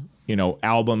podcast.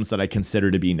 Albums that I consider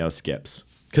to be no skips.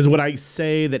 Because would I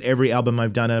say that every album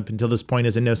I've done up until this point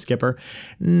is a no skipper?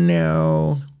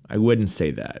 No, I wouldn't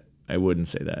say that. I'll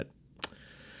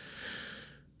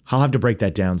have to break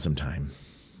that down sometime,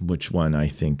 which one I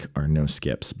think are no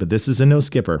skips. But this is a no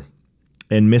skipper.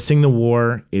 And Missing the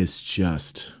War is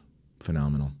just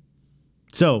phenomenal.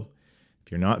 So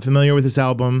if you're not familiar with this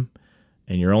album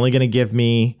and you're only going to give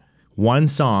me one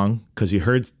song because you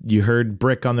heard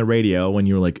Brick on the radio when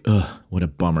you were like, ugh, what a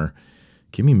bummer.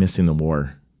 Give me Missing the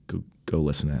War. Go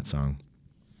listen to that song.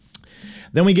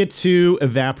 Then we get to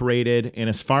Evaporated. And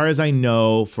as far as I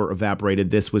know for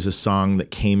Evaporated, this was a song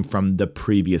that came from the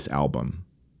previous album.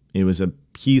 It was a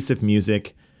piece of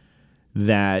music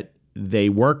that they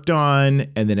worked on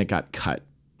and then it got cut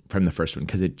from the first one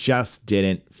because it just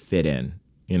didn't fit in.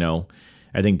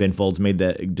 I think Ben Folds made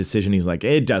the decision. He's like,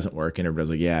 it doesn't work. And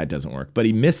everybody's like, yeah, it doesn't work. But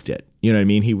he missed it. You know what I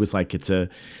mean? He was like, it's a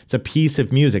piece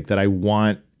of music that I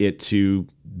want it to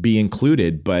be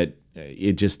included, but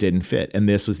it just didn't fit. And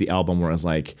this was the album where I was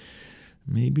like,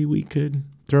 maybe we could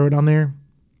throw it on there.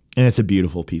 And it's a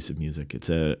beautiful piece of music.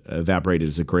 Evaporated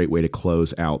is a great way to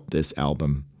close out this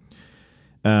album.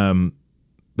 But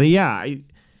yeah,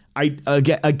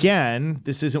 again,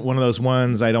 this isn't one of those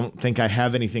ones. I don't think I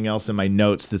have anything else in my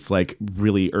notes that's like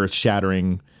really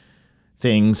earth-shattering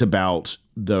things about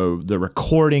the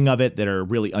recording of it that are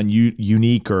really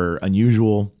unique or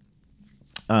unusual.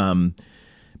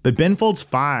 But Ben Folds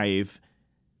 5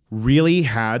 really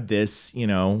had this,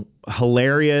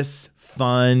 hilarious,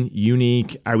 fun,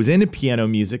 unique. I was into piano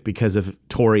music because of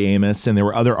Tori Amos, and there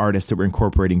were other artists that were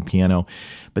incorporating piano,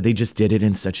 but they just did it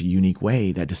in such a unique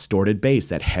way. That distorted bass,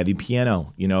 that heavy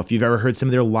piano. If you've ever heard some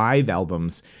of their live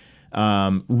albums,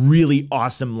 really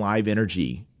awesome live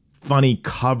energy, funny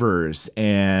covers,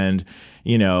 and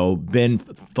Ben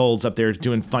Folds up there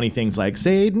doing funny things like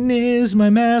Satan is my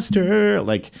master,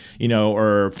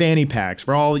 or fanny packs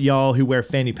for all y'all who wear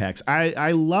fanny packs.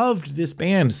 I loved this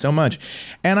band so much,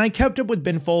 and I kept up with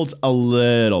Ben Folds a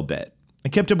little bit.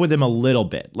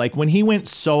 Like when he went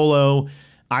solo,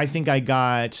 I think I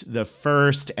got the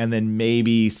first and then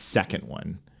maybe second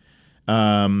one.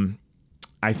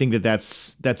 I think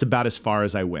that's about as far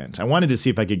as I went. I wanted to see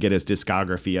if I could get his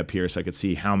discography up here so I could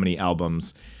see how many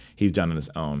albums he's done on his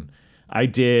own. I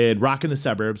did Rock in the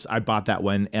Suburbs. I bought that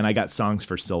one, and I got Songs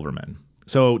for Silverman.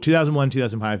 So 2001,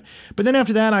 2005. But then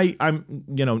after that, I'm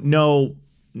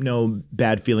no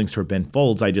bad feelings for Ben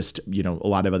Folds. I just, a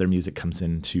lot of other music comes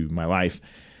into my life.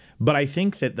 But I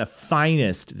think that the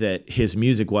finest that his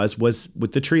music was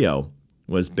with the trio.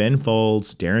 Was Ben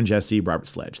Folds, Darren Jesse, Robert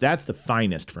Sledge. That's the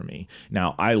finest for me.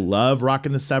 Now, I love Rock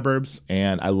in the Suburbs,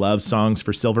 and I love Songs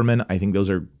for Silverman. I think those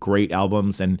are great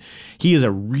albums, and he is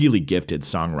a really gifted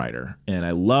songwriter. And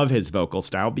I love his vocal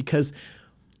style because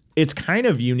it's kind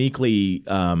of uniquely,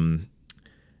 I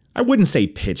wouldn't say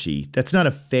pitchy. That's not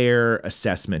a fair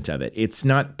assessment of it. It's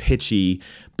not pitchy,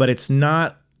 but it's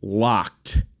not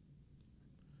locked.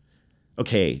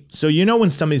 Okay, so when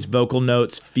somebody's vocal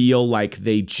notes feel like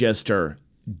they just are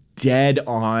dead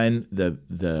on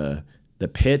the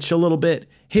pitch a little bit,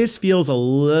 his feels a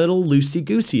little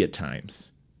loosey-goosey at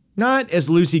times. Not as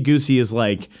loosey-goosey as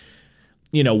Wayne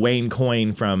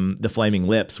Coyne from The Flaming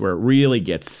Lips, where it really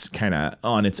gets kind of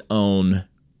on its own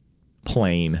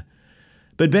plane.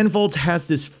 But Ben Folds has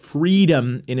this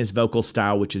freedom in his vocal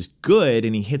style, which is good,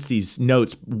 and he hits these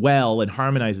notes well and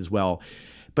harmonizes well.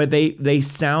 But they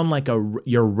sound like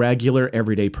your regular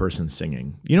everyday person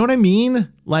singing. You know what I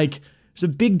mean? There's a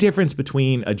big difference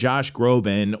between a Josh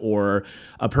Groban or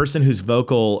a person whose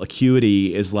vocal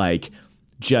acuity is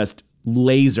just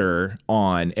laser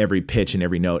on every pitch and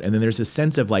every note. And then there's a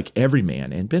sense of every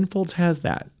man. And Ben Folds has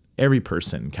that every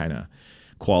person kind of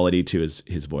quality to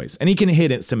his voice. And he can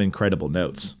hit some incredible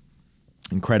notes,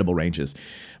 incredible ranges.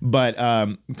 But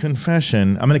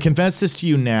confession, I'm going to confess this to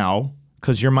you now,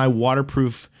 because you're my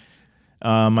waterproofians.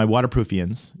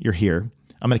 You're here.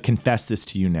 I'm going to confess this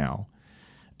to you now.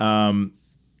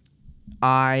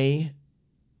 I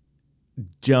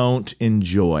don't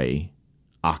enjoy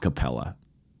a cappella.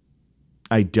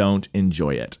 I don't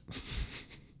enjoy it.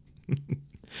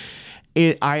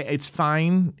 It's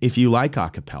fine if you like a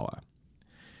cappella.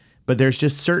 But there's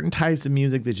just certain types of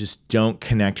music that just don't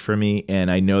connect for me. And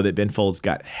I know that Ben Folds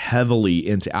got heavily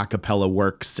into a cappella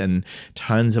works, and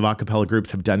tons of a cappella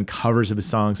groups have done covers of his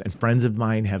songs. And friends of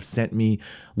mine have sent me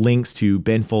links to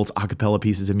Ben Folds a cappella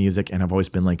pieces of music. And I've always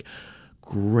been like,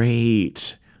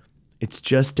 great. It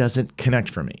just doesn't connect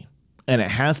for me. And it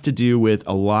has to do with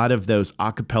a lot of those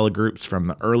a cappella groups from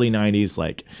the early 90s,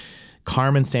 like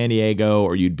Carmen Sandiego,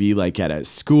 or you'd be like at a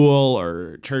school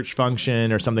or church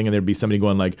function or something, and there'd be somebody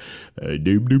going like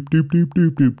doop doop doop doop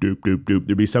doop doop doop doop doop.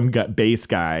 There'd be some bass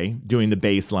guy doing the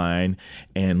bass line,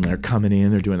 and they're coming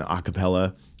in, they're doing a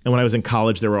cappella. And when I was in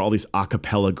college, there were all these a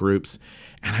cappella groups,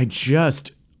 and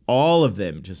all of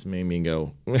them just made me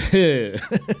go.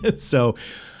 So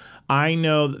I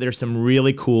know that there's some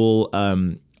really cool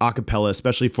a cappella,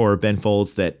 especially for Ben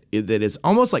Folds, that is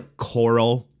almost like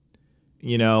choral.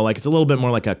 Like it's a little bit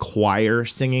more like a choir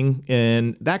singing,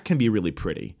 and that can be really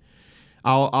pretty.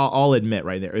 I'll admit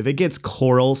right there. If it gets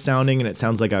choral sounding and it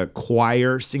sounds like a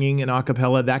choir singing in a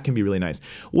cappella, that can be really nice.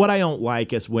 What I don't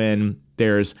like is when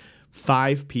there's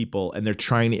 5 people and they're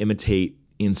trying to imitate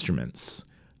instruments.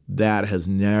 That has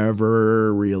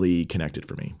never really connected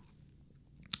for me.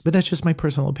 But that's just my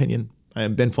personal opinion.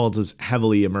 Ben Folds is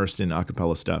heavily immersed in a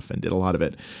cappella stuff and did a lot of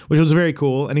it, which was very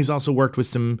cool. And he's also worked with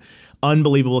some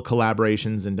unbelievable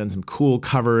collaborations and done some cool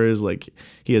covers. Like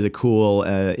he has a cool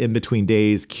In Between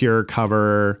Days Cure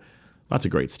cover. Lots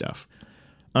of great stuff.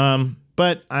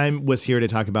 But I was here to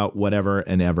talk about Whatever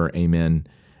and Ever, Amen.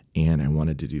 And I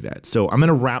wanted to do that. So I'm going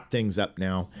to wrap things up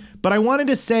now. But I wanted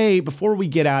to say before we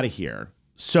get out of here,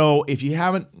 so if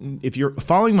you're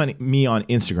following me on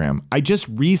Instagram, I just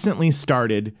recently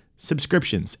started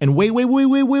subscriptions. And wait,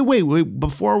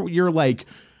 before you're like,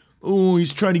 oh,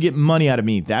 he's trying to get money out of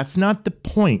me. That's not the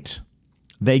point.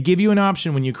 They give you an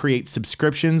option when you create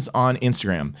subscriptions on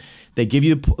Instagram. They give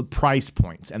you price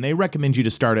points, and they recommend you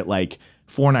to start at like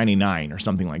 $4.99 or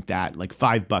something like that, like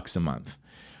 $5 a month.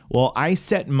 Well, I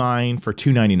set mine for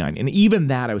 $2.99. And even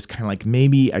that, I was kind of like,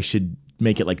 maybe I should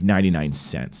make it like 99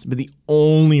 cents. But the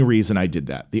only reason I did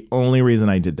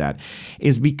that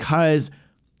is because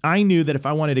I knew that if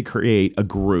I wanted to create a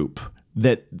group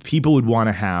that people would want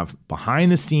to have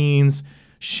behind the scenes,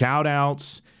 shout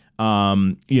outs,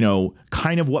 kind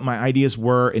of what my ideas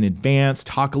were in advance,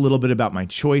 talk a little bit about my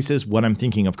choices, what I'm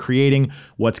thinking of creating,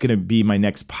 what's going to be my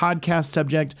next podcast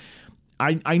subject.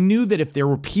 I knew that if there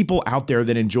were people out there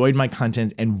that enjoyed my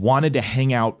content and wanted to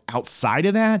hang out outside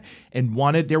of that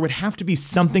there would have to be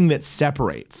something that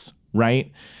separates,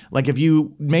 right? Like if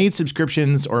you made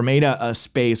subscriptions or made a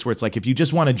space where it's like, if you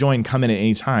just want to join, come in at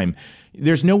any time,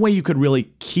 there's no way you could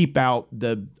really keep out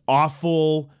the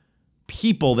awful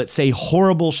people that say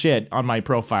horrible shit on my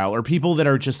profile, or people that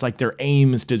are just like their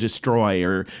aim is to destroy,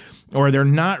 or they're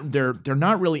not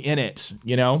really in it,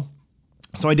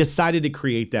 So I decided to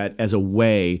create that as a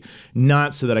way,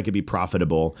 not so that I could be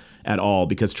profitable at all,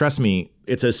 because trust me,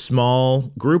 it's a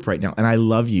small group right now, and I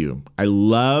love you. I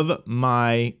love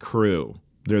my crew.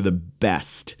 They're the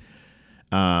best.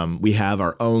 We have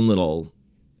our own little,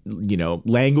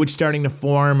 language starting to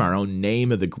form, our own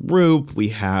name of the group.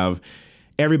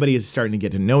 Everybody is starting to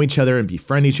get to know each other and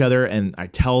befriend each other. And I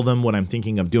tell them what I'm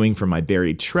thinking of doing for my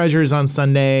buried treasures on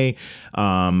Sunday.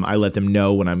 I let them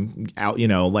know when I'm out,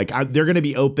 they're going to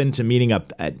be open to meeting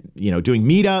up at, doing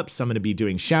meetups. I'm going to be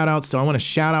doing shout outs. So I want to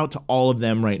shout out to all of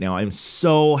them right now. I'm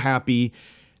so happy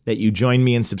that you joined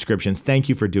me in subscriptions. Thank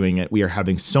you for doing it. We are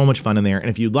having so much fun in there. And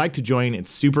if you'd like to join,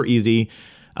 it's super easy.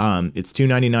 It's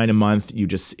 $2.99 a month. You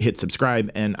just hit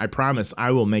subscribe, and I promise I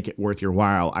will make it worth your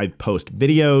while. I post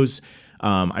videos.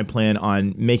 I plan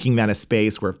on making that a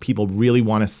space where if people really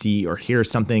want to see or hear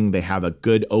something, they have a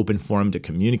good open forum to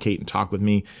communicate and talk with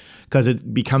me, because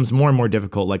it becomes more and more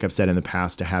difficult, like I've said in the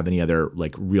past, to have any other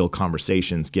like real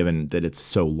conversations given that it's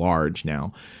so large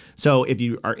now. So if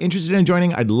you are interested in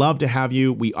joining, I'd love to have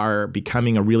you. We are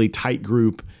becoming a really tight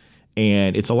group,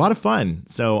 and it's a lot of fun.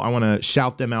 So I want to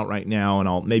shout them out right now, and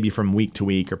I'll maybe from week to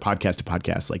week or podcast to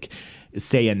podcast, like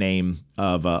say a name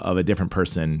of a different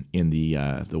person in the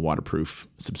Waterproof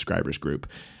subscribers group.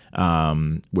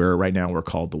 Where right now we're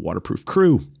called the Waterproof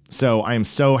Crew. So I am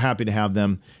so happy to have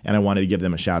them, and I wanted to give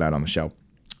them a shout out on the show.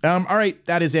 All right,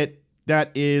 that is it.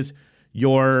 That is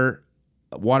your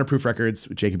Waterproof Records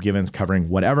with Jacob Givens covering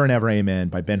Whatever and Ever, Amen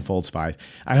by Ben Folds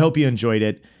 5. I hope you enjoyed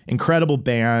it. Incredible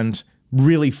band.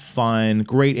 Really fun,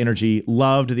 great energy.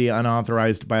 Loved the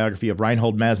unauthorized biography of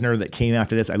Reinhold Messner that came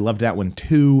after this. I loved that one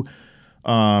too.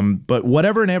 But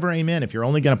whatever and ever, amen. If you're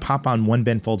only going to pop on one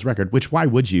Ben Folds record, which why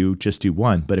would you just do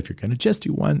one? But if you're going to just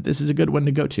do one, this is a good one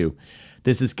to go to.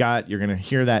 You're going to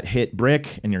hear that hit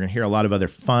Brick, and you're going to hear a lot of other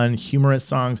fun, humorous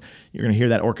songs. You're going to hear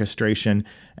that orchestration,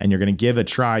 and you're going to give a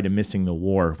try to Missing the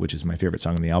War, which is my favorite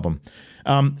song on the album.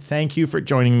 Thank you for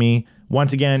joining me.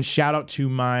 Once again, shout out to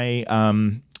my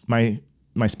my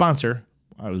sponsor.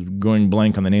 I was going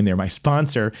blank on the name there. My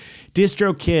sponsor,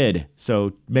 DistroKid.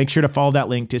 So make sure to follow that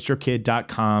link,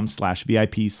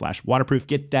 distrokid.com/VIP/waterproof.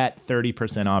 Get that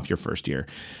 30% off your first year.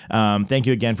 Thank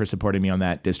you again for supporting me on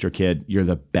that, DistroKid. You're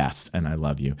the best, and I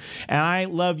love you. And I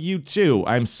love you too.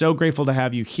 I'm so grateful to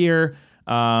have you here.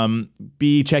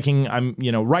 Be checking.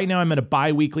 Right now I'm at a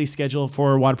bi-weekly schedule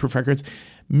for Waterproof Records.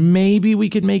 Maybe we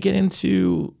could make it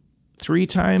into 3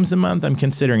 times a month. I'm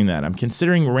considering that. I'm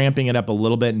considering ramping it up a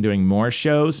little bit and doing more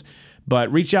shows,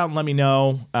 but reach out and let me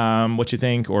know what you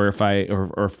think, or if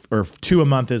if 2 a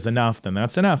month is enough, then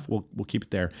that's enough. We'll keep it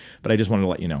there. But I just wanted to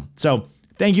let you know. So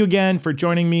thank you again for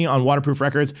joining me on Waterproof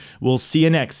Records. We'll see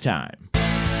you next time. Things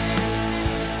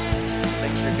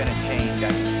are gonna change. I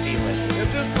can feel it.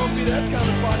 If this gonna be that kind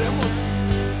of party, I'm gonna